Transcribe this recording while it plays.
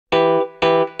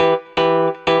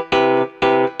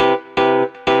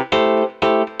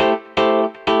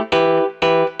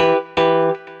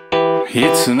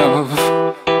It's enough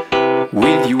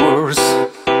with your words.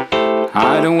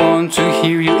 I don't want to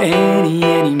hear you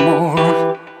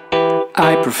anymore.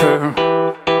 I prefer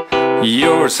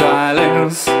your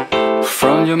silence.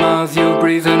 From your mouth you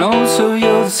breathe, and also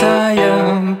your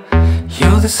desire.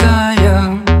 Your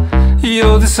desire,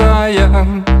 your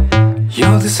desire,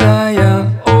 your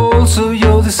desire, also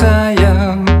your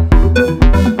desire.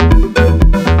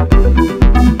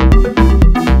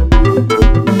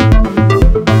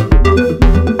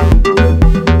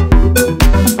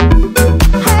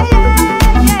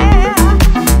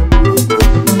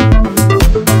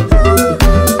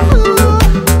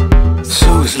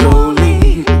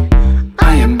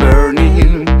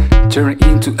 Turning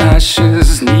into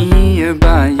ashes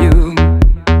nearby you.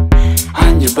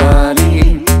 On your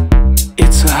body,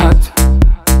 it's a hot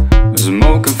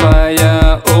smoke and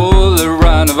fire all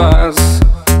around of us.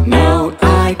 No,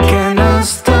 I cannot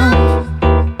stop.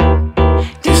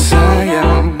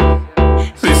 Desire,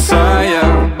 desire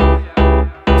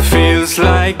feels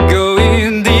like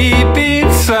going deep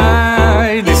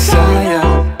inside. Desire,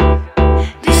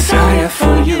 desire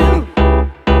for you.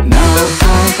 Now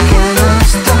I cannot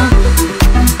stop.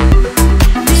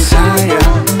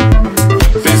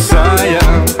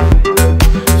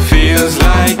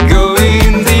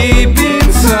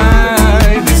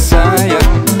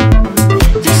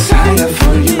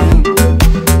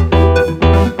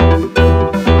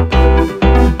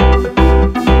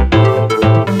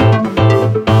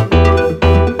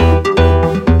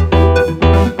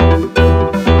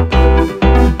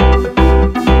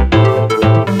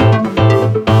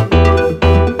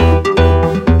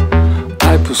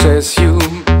 Possess you,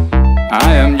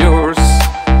 I am yours.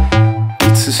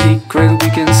 It's a secret we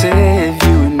can save,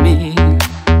 you and me.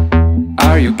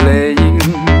 Are you playing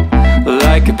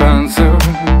like a panther?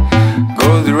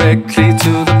 Go directly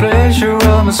to the pleasure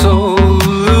of my soul.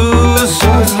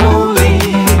 So slowly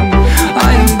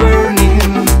I am burning,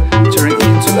 turning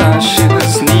into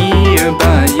ashes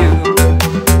nearby you.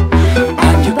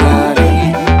 On your body,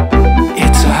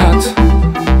 it's a hot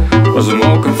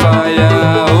smoke and fire.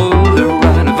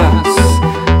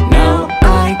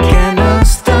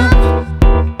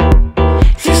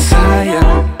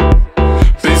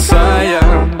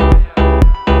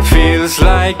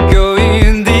 Like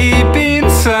going deep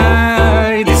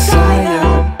inside. Desire,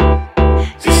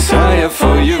 desire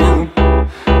for you.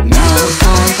 Now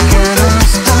I cannot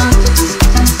stop.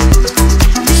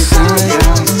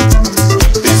 Desire,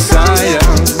 desire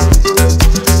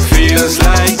feels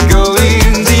like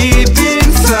going deep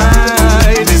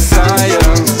inside.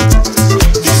 Desire,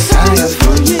 desire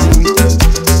for you.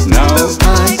 Now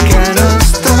I cannot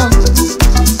stop.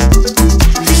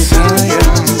 Desire,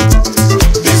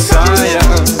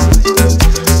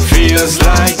 feels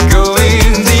like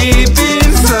going deep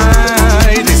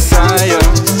inside. Desire,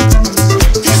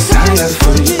 desire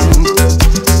for you.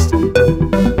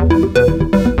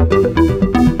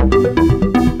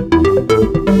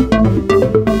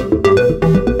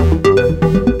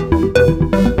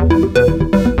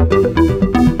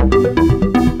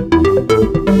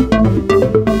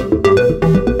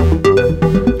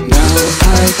 Now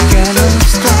I cannot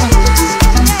stop.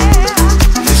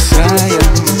 Desire,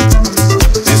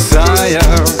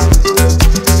 desire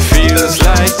feels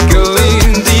like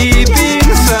going deep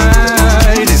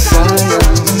inside. Desire,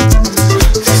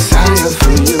 desire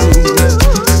for you.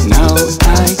 Now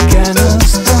I cannot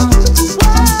stop.